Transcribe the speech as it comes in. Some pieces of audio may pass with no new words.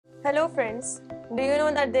Hello friends, do you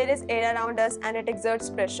know that there is air around us and it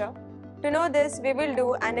exerts pressure? To know this, we will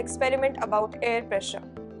do an experiment about air pressure.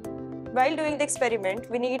 While doing the experiment,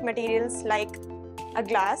 we need materials like a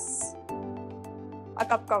glass, a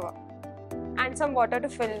cup cover, and some water to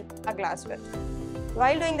fill a glass with.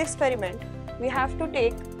 While doing the experiment, we have to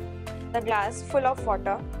take the glass full of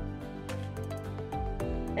water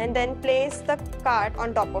and then place the card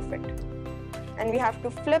on top of it. And we have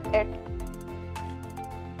to flip it.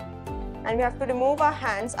 And we have to remove our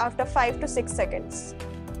hands after 5 to 6 seconds.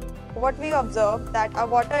 What we observe that our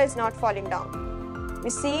water is not falling down.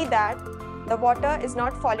 We see that the water is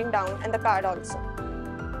not falling down and the card also.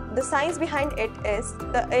 The science behind it is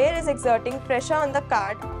the air is exerting pressure on the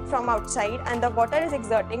card from outside and the water is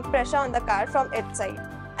exerting pressure on the card from its side.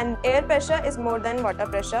 And air pressure is more than water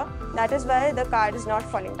pressure. That is why the card is not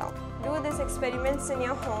falling down. Do these experiments in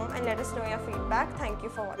your home and let us know your feedback. Thank you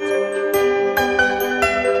for watching.